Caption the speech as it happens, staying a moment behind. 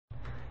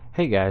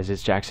Hey guys,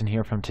 it's Jackson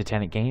here from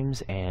Titanic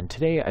Games, and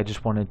today I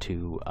just wanted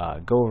to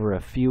go over a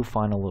few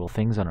final little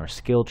things on our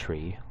skill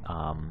tree,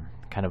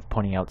 kind of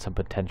pointing out some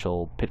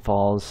potential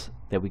pitfalls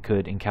that we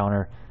could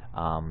encounter,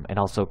 and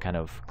also kind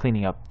of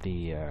cleaning up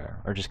the,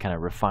 or just kind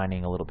of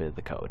refining a little bit of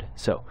the code.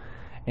 So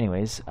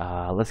anyways,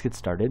 let's get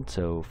started.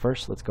 So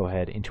first, let's go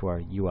ahead into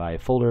our UI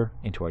folder,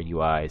 into our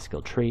UI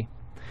skill tree.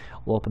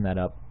 We'll open that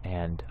up,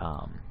 and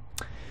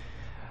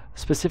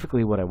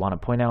specifically what I want to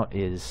point out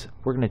is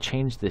we're going to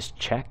change this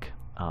check.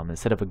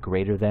 Instead of a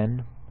greater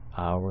than,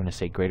 we're going to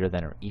say greater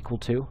than or equal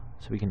to.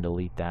 So we can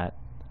delete that,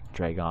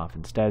 drag off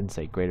instead, and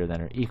say greater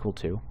than or equal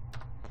to.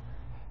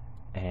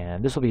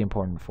 And this will be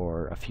important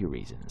for a few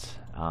reasons.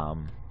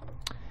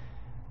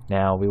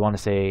 Now we want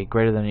to say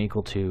greater than or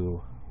equal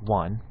to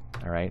 1,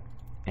 alright?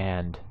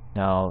 And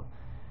now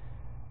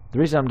the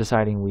reason I'm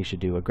deciding we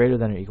should do a greater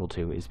than or equal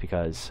to is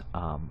because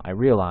I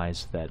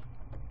realized that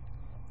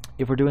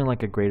if we're doing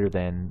like a greater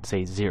than,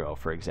 say 0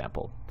 for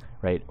example,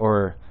 right,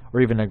 or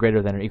even a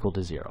greater than or equal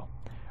to 0,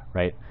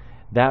 right,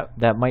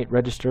 that might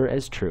register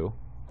as true,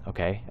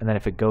 okay, and then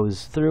if it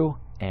goes through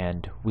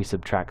and we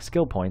subtract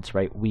skill points,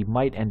 right, we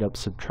might end up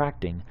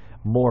subtracting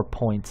more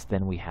points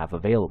than we have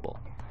available,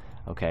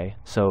 okay.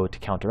 So to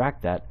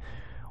counteract that,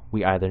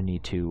 we either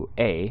need to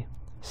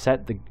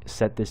set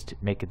this to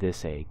make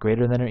this a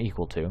greater than or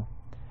equal to, all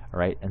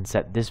right, and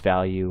set this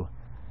value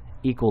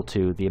equal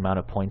to the amount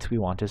of points we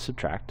want to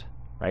subtract,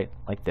 right,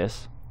 like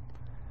this,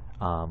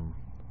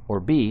 or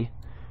B,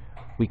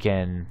 we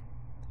can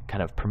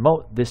kind of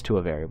promote this to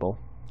a variable,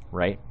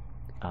 right,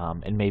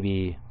 and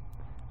maybe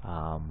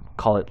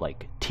call it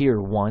like tier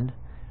 1,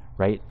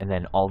 right, and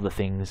then all the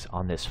things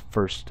on this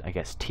first, I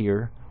guess,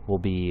 tier will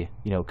be,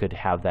 could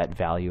have that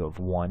value of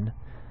 1,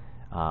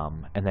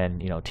 and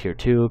then, tier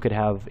 2 could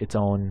have its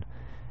own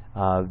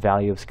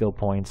value of skill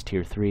points,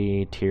 tier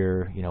 3,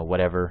 tier,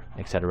 whatever,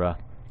 etc.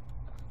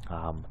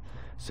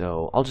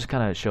 So I'll just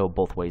kind of show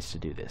both ways to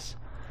do this.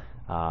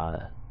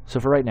 So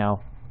for right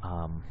now,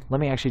 let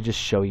me actually just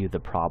show you the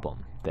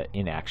problem that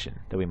in action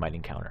that we might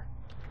encounter.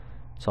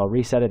 So I'll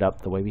reset it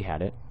up the way we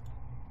had it.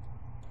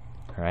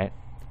 Alright,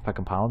 if I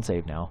compile and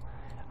save now.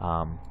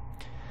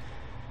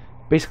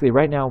 Basically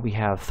right now we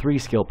have 3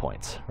 skill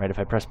points, right? If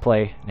I press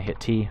play and I hit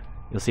T,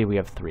 you'll see we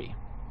have 3.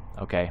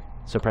 Okay,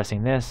 so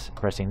pressing this,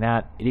 pressing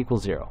that, it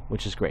equals 0,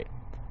 which is great.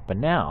 But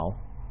now,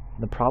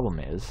 the problem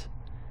is,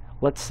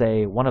 let's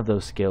say one of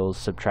those skills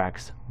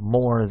subtracts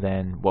more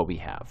than what we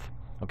have.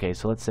 Okay,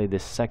 so let's say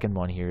this second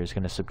one here is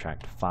going to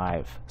subtract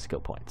 5 skill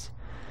points.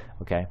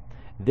 Okay,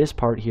 this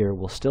part here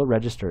will still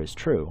register as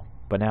true,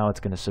 but now it's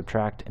going to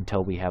subtract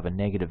until we have a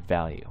negative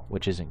value,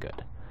 which isn't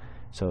good.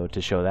 So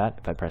to show that,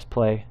 if I press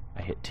play,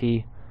 I hit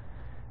T,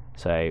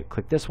 so I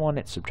click this one,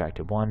 it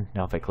subtracted 1.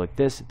 Now if I click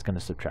this, it's going to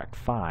subtract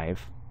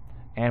 5,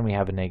 and we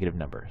have a negative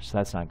number, so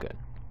that's not good.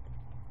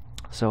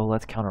 So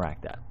let's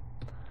counteract that.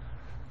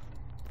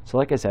 So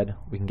like I said,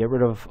 we can get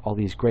rid of all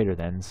these greater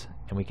thans,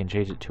 and we can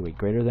change it to a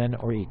greater than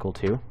or equal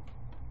to.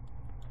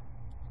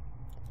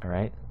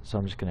 Alright, so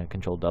I'm just going to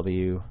Control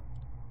W,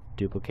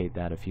 duplicate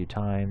that a few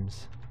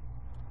times.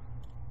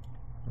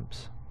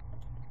 Oops.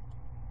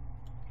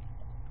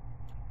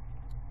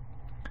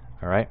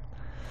 Alright,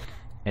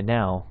 and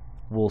now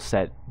we'll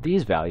set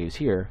these values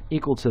here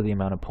equal to the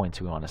amount of points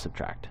we want to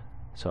subtract.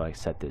 So I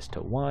set this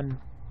to 1,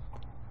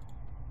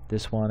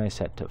 this one I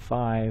set to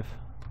 5,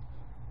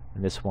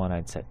 and this one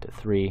I'd set to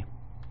 3.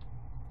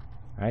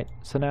 Right,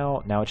 so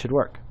now it should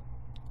work.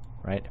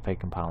 Right, if I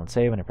compile and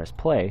save and I press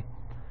play,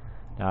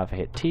 now if I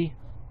hit T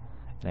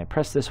and I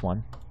press this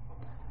one,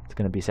 it's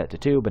going to be set to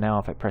 2, but now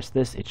if I press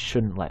this, it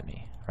shouldn't let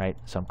me. Right,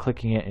 so I'm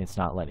clicking it and it's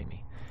not letting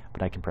me.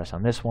 But I can press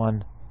on this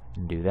one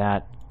and do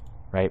that.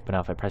 Right, but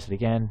now if I press it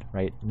again,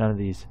 right, none of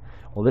these,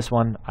 well, this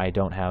one I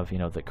don't have,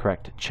 the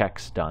correct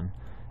checks done.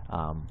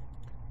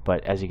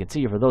 But as you can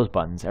see for those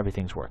buttons,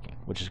 everything's working,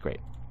 which is great.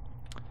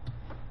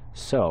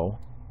 So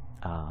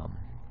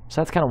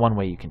that's kind of one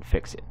way you can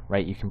fix it,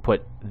 right? You can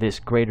put this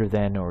greater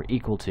than or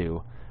equal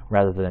to,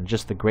 rather than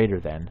just the greater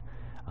than,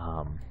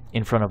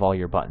 in front of all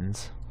your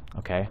buttons,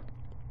 okay?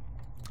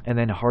 And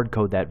then hard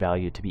code that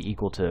value to be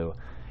equal to,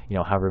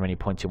 however many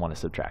points you want to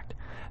subtract.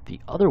 The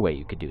other way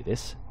you could do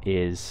this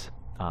is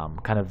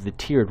kind of the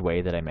tiered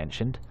way that I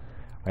mentioned,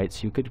 right?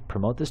 So you could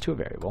promote this to a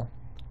variable,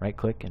 right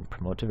click and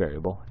promote to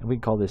variable, and we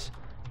can call this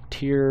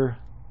tier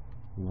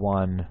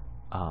 1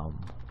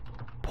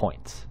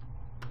 points.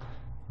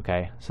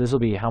 Okay, so this will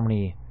be how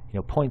many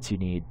points you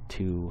need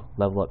to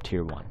level up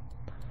tier 1.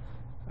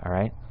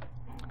 Alright,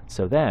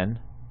 so then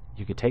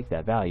you could take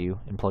that value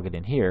and plug it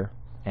in here,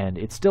 and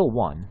it's still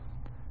 1,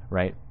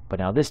 right? But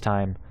now this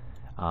time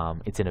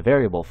it's in a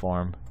variable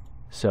form,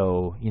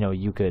 so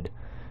you could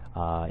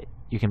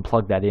you can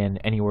plug that in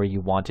anywhere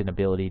you want an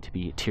ability to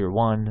be tier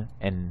 1,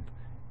 and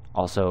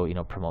also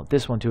promote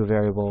this one to a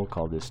variable,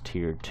 call this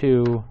tier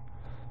 2,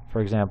 for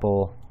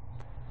example.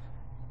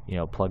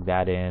 Plug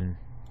that in,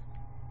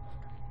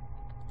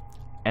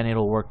 and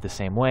it'll work the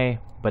same way,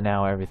 but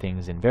now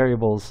everything's in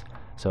variables,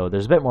 so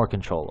there's a bit more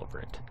control over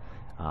it.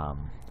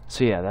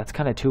 So yeah, that's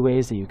kind of two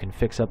ways that you can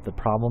fix up the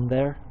problem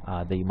there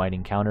that you might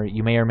encounter.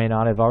 You may or may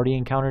not have already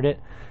encountered it,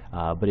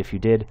 but if you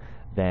did,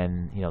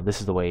 then this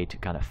is the way to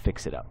kind of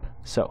fix it up.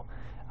 So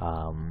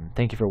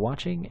thank you for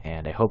watching,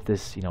 and I hope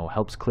this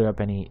helps clear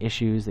up any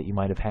issues that you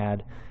might have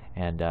had,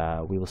 and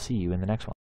we will see you in the next one.